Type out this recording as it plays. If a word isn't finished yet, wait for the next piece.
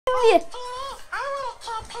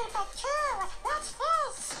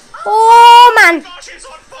Oh man.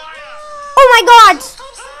 Oh my god.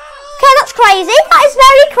 Okay, that's crazy. That is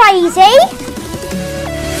very crazy.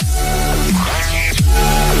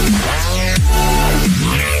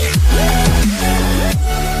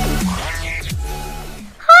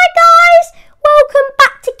 Hi guys, welcome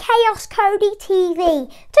back to Chaos Cody TV.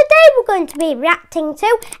 Today we're going to be reacting to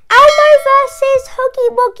Elmo versus Huggy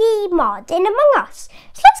Wuggy Mod in Among Us.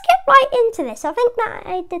 So let's get right into this. I think that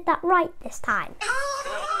I did that right this time.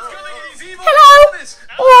 Hello.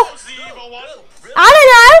 Oh, I don't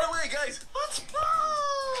know.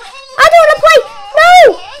 I don't want to play. No.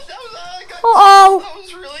 Uh-oh.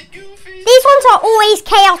 These ones are always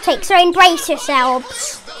chaotic, so embrace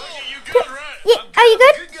yourselves. Are you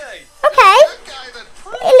good? Okay.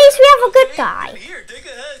 At least we have a good guy.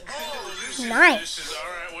 Nice.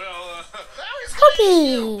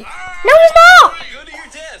 Huggy. No, he's not.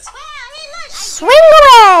 Swing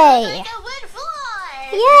away.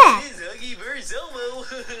 Yeah.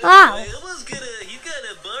 Wow.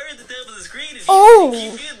 Oh.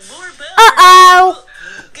 Uh-oh.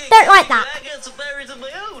 Don't like that.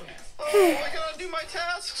 I gotta do my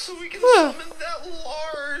task so we can summon that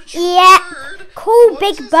large bird. Cool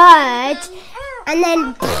big bird. And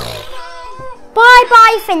then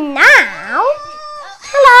bye-bye for now.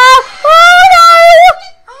 Hello. Oh no.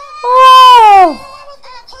 Oh.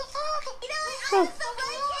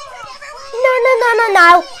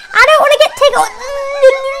 No. I don't want to get tickled.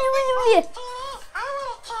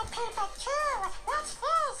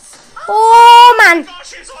 Oh man.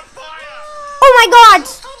 Oh my god.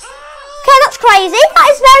 Okay, that's crazy. That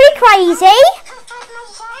is very crazy.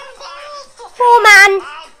 Oh man.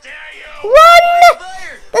 Run!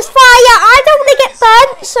 There's fire. I don't want to get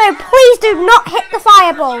burnt, so please do not hit the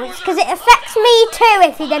fireballs because it affects me too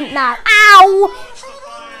if you didn't know. Ow!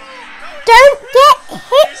 Don't get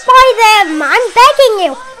hit by them. I'm begging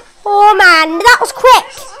you. Oh man, that was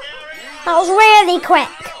quick. That was really quick.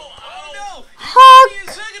 Hug.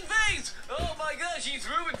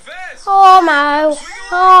 Oh no.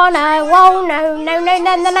 Oh no. Oh no. No.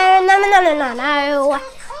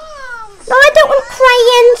 No, I don't want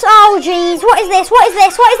crayons. Oh jeez. What is this? What is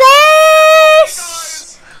this? What is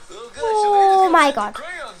this? Oh my god.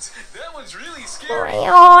 Crayons.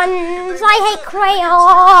 I hate crayons.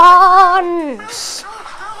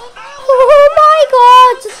 Oh my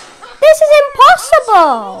god. This is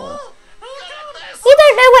impossible. You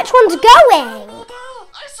don't know which one's going.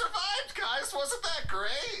 I survived, guys. Wasn't that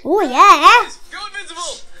great? Oh yeah. Go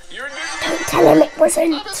invisible. You're invisible. Don't tell him it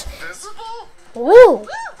wasn't. I'm invisible? Ooh.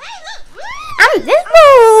 I'm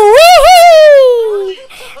invisible. Wee-hee.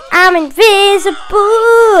 I'm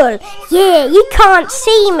invisible. Yeah, you can't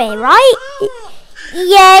see me, right?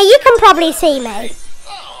 Yeah, you can probably see me.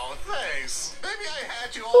 Oh, thanks. Maybe I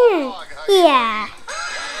had you all wrong. Yeah.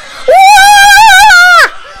 Ah!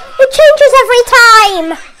 It changes every time.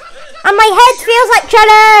 And my head feels like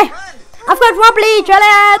jelly. I've got wobbly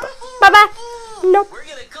jelly. Bye-bye. Nope. We're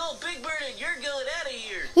gonna call Big Bird and you're going out of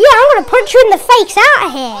here. Yeah, I'm gonna punch you in the face out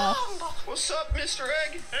of here. What's up, Mr.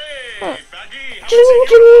 Egg? Hey, Baggy.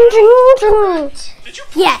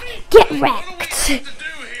 Yeah, get wrecked.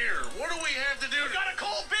 What do we have to do? Gotta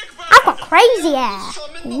call Big Bird. I've got crazy hair.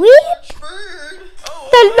 Summon the Weep. large bird.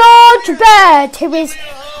 The large bird who is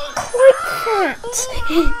quite fat.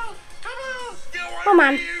 Oh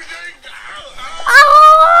man.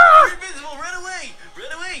 Ah! You're invisible. Run away.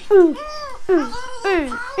 Run away.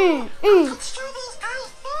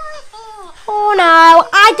 Oh no,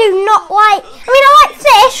 I do not like. I mean, I like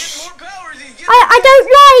fish. I don't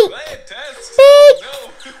like big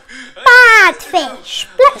bad fish.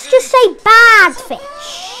 Let's just say bad fish.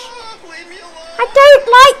 I don't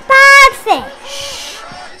like bad fish.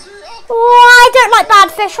 Oh, I don't like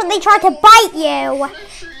bad fish when they try to bite you.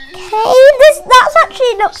 Okay, that's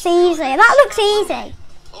actually looks easy. That looks easy.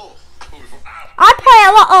 I play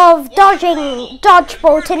a lot of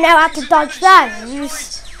dodgeball to know how to dodge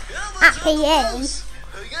those at PE.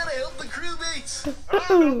 We gotta help the crewmates.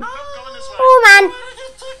 Oh man,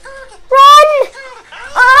 run!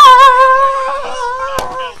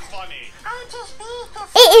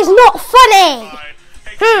 It is not funny.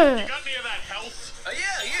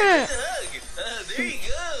 Yeah, here's the hug. There you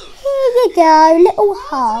go. Here you go, little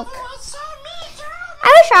hug. I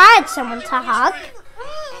wish I had someone to hug.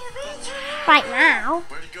 Right now.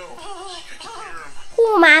 Where'd he go?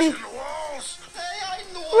 Oh man.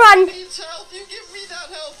 Run. Run. You give me that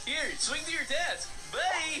help. Here, swing to your desk.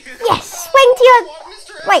 Bye. Yes, swing to your.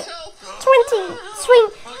 Wait, 20.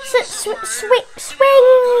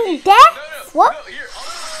 Swing death? What?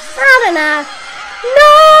 I don't know.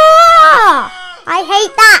 No! I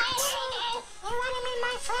hate that.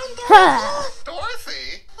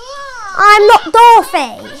 Dorothy? I'm not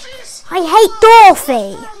Dorothy. I hate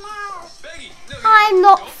Dorothy. I'm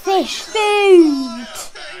not fish food.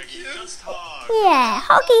 Yeah,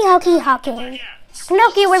 huggy, huggy, huggy. Can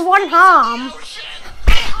hug you with one arm.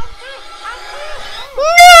 No!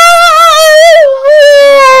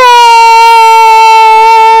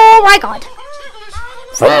 Oh my god.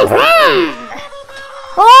 Vroom, vroom.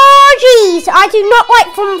 Oh jeez, I do not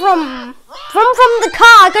like vroom vroom. Vroom vroom the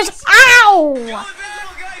car goes ow.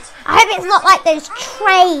 I hope it's not like those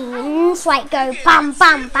trains, like go bam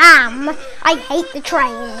bam bam. I hate the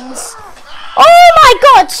trains. Oh my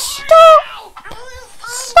god, stop.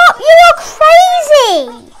 Stop, you are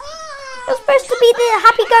crazy. You're supposed to be the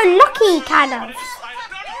happy-go-lucky kind of.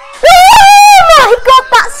 Oh my god,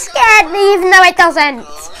 that scared me even though it doesn't.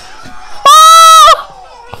 Oh!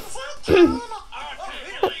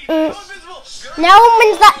 No one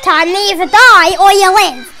wins that time. They either die or you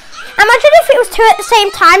live. Imagine if it was two at the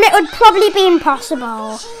same time, it would probably be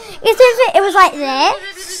impossible. If it was like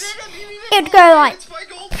this, it would go like,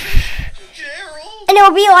 and it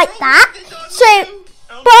would be like that. So,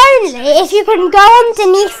 but only if you can go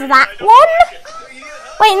underneath that one.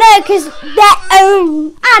 Wait, no, because their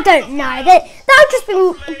own, I don't know. That would just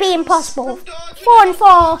be impossible. 4 and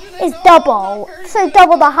 4 is double, so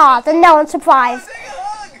double the heart, and no one survived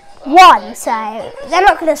 1, so they're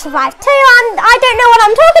not going to survive 2, and I don't know what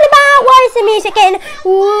I'm talking about. Why is the music getting,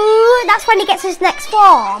 ooh, that's when he gets his next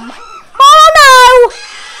form. Oh no!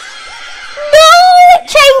 No, it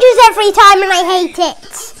changes every time and I hate it.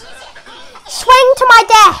 Swing to my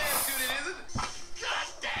death.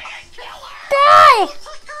 Die!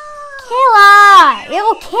 Killer!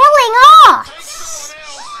 You're killing us!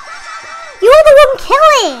 You're the one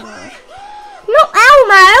killing! Not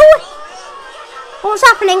Elmo! What's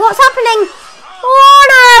happening? What's happening? Oh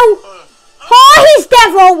no! Oh, he's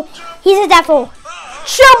devil! He's a devil.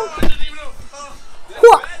 Jump!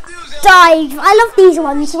 What? Dive. I love these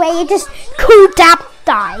ones where you just cool dab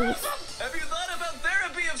dive.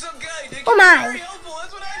 Oh my.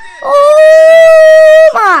 Oh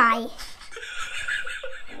my.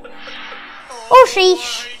 Oh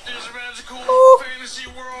sheesh. Oh,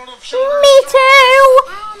 me too.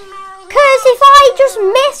 Because if I just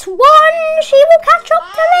miss one, she will catch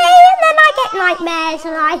up to me and then I get nightmares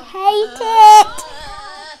and I hate it.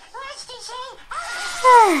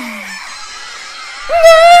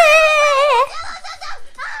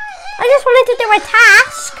 I just wanted to do a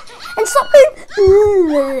task and stop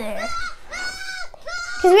doing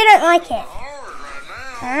because we don't like it.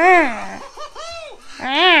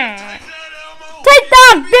 Take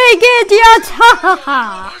that, big idiot!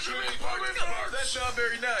 That's not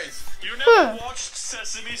very nice. You never watched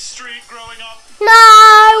Sesame Street growing up? No!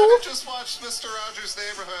 I just watched Mr. Rogers'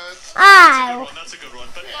 Neighborhood. Ow. That's a good one.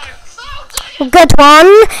 But Good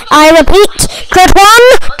one. I repeat, good one.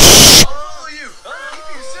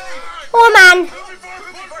 Oh man.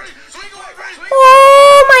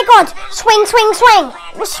 Oh my god. Swing, swing, swing.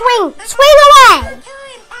 Swing. Swing away.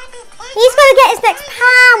 He's going to get his next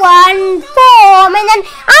power and form and then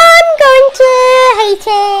I'm going to hate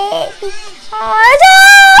it.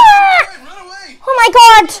 Oh my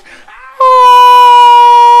god.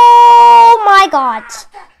 Oh my god.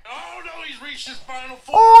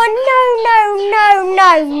 Oh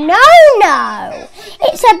no.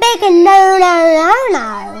 It's a big no.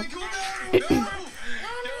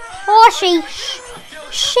 Oh sheesh.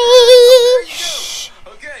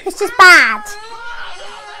 This is bad.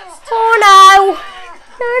 Oh no.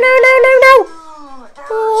 No.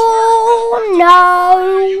 Oh no.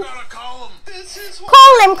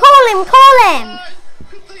 Call him.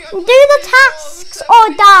 Do the tasks or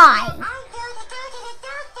die.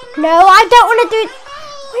 No, I don't want to do.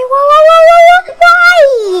 Wait, why?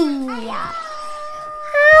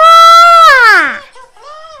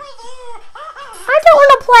 I don't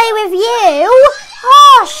want to play with you.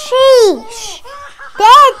 Oh, sheesh.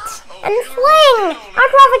 Dead and fling.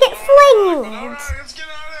 I'd rather get flinged.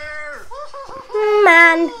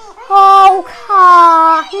 Man. Oh,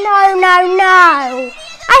 car. No.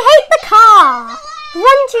 I hate the car.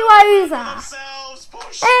 Runs you over.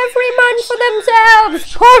 Every man for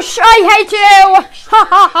themselves. Push, I hate you.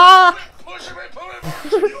 Ha.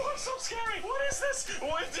 so scary. What is this?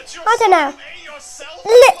 I don't know.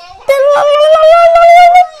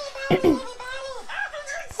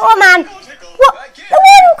 Oh man. What? The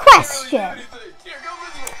one question.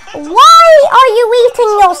 Why are you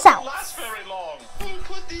eating yourself?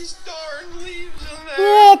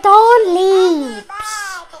 Yeah, darn leaves.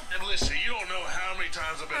 And listen, you don't know how many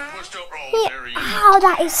times I've been pushed over. Oh, there you go. Oh,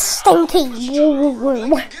 that is stinky. Give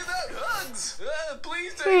out hugs.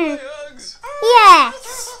 Please take my hugs.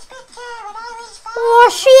 Yes. Oh,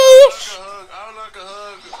 sheesh. I would like a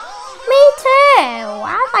hug. Me too.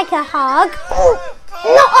 I'd like a hug.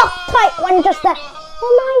 Not a tight one, just a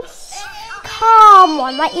nice, calm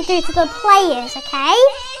one like you do to the players, okay?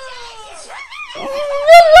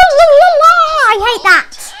 I hate that.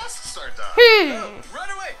 Run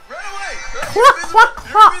away. Clock, clock,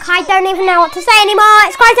 clock. I don't even know what to say anymore.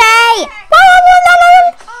 It's crazy.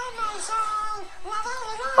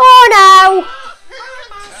 Oh no.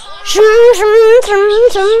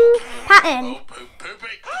 Pattern.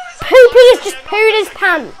 Poopy has just pooed his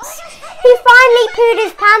pants. He finally pooed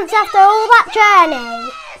his pants after all that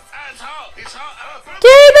journey.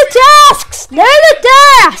 Do the tasks! Do the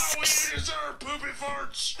tasks!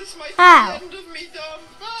 Oh.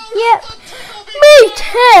 Yep. Me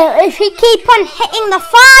too, if you keep on hitting the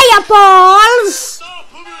fireballs.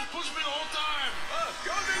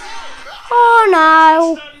 Oh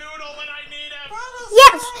no.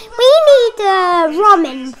 Yes, we need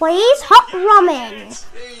ramen, please. Hot ramen.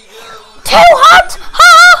 Too hot! Ha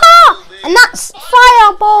ha ha! And that's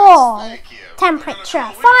fireball temperature.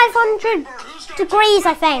 500 degrees,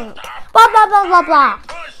 I think. Blah, blah, blah, blah, blah.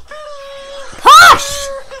 Push!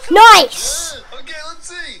 Nice! Okay, let's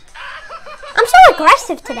see. I'm so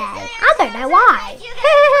aggressive today. I don't know why.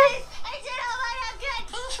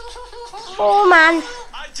 Oh, man.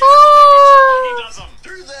 Oh.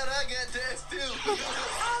 Through that, I got tests too.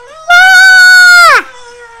 Ah!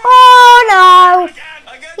 Oh, no.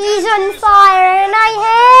 He's on fire and I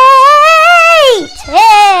hate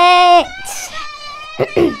it.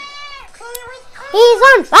 He's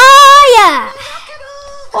on fire.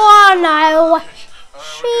 Oh no.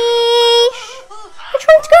 Sheesh. Which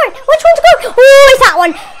one's going? Which one's going? Oh, it's that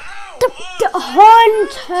one.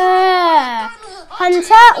 Hunter.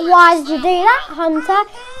 Hunter, why did you do that? Hunter.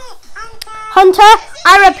 Hunter,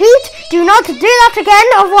 I repeat, do not do that again,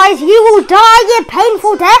 otherwise you will die a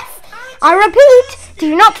painful death. I repeat,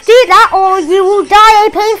 do not do that or you will die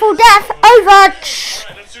a painful death. Over.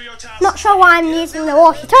 Not sure why I'm using the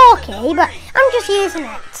walkie-talkie, but I'm just using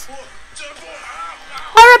it.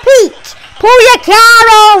 I repeat, pull your car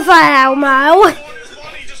over, Elmo.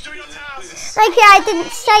 Okay, I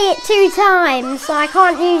didn't say it 2 times, so I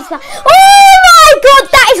can't use that. Oh my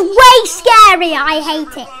god, that is way scary. I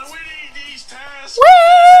hate it.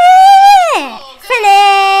 Whee!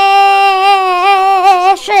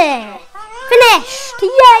 Finish! Finished!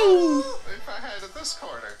 Yay!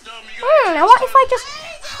 Now what if I just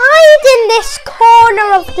hide in this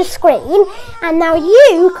corner of the screen and now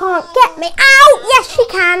you can't get me? Ow! Yes, you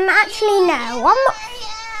can. Actually, no. I'm not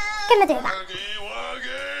gonna do that.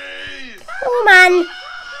 Oh man!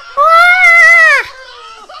 Ah!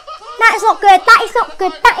 That is not good. That is not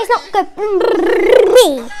good. That is not good.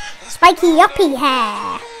 Spiky uppy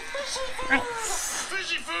hair. Nice.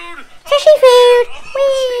 Fishy food.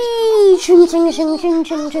 Whee! Shing shing shing shing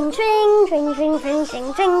shing shing shing shing shing shing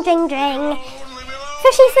shing shing shing shing.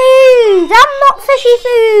 Fishy food. I'm not fishy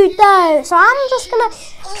food though, so I'm just gonna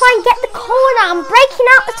try and get the corner. I'm breaking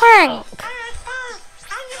out the tank.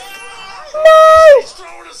 No!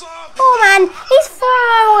 Oh man, he's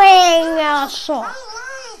throwing us off.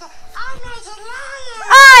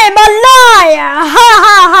 I'm a liar! Ha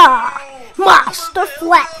ha ha! Master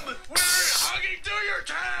Flex. Huggy, do your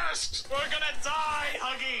tasks! We're gonna die,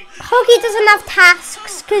 Huggy! Huggy doesn't have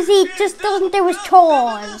tasks because he just doesn't do his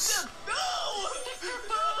chores.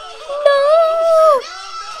 No!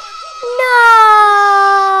 No!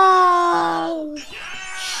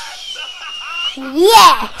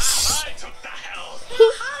 Yes!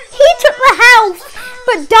 He took the health,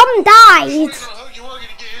 but Dom died.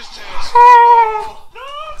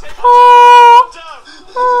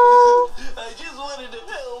 I just wanted to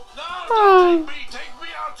help. Take me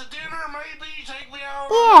out to dinner, maybe. Take me out.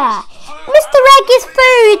 Yeah. Mr. Egg is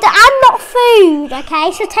food. I'm not food, okay?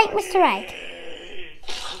 So take Mr. Egg.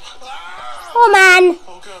 Oh, man.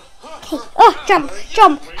 Okay. Oh, jump,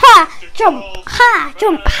 jump, ha, jump, ha,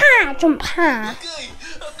 jump, ha, jump, ha. Okay,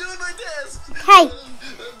 I'm doing my task. Okay.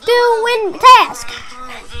 Doing task.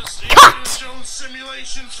 Cut.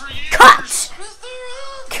 Cut.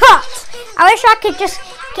 Cut. I wish I could just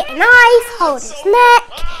get a knife, hold his neck.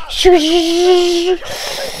 Shing.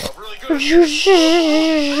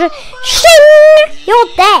 You're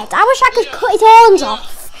dead. I wish I could cut his horns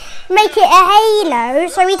off. Make it a halo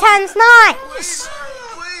so he turns nice.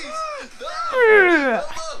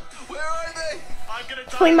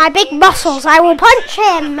 With my big muscles, I will punch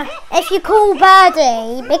him. If you call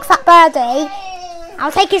Birdie, big fat Birdie,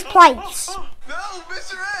 I'll take his place. No,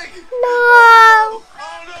 Mr. Egg! No! Oh,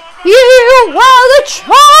 no, You were the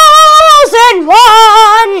chosen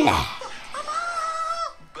one!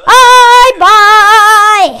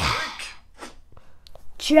 Bye-bye!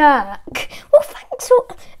 Jerk. Well, thanks for...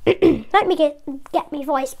 Let me get my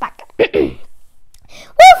voice back.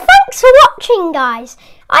 Well, thanks for watching, guys.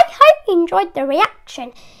 I hope you enjoyed the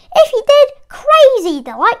reaction. If you did, crazy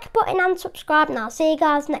the like button and subscribe, and I'll see you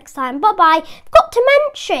guys next time. Bye-bye. Forgot to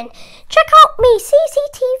mention, check out me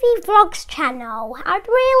CCTV Vlogs channel. I'd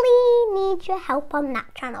really need your help on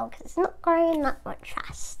that channel because it's not growing that much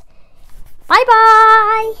fast.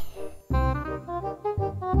 Bye-bye.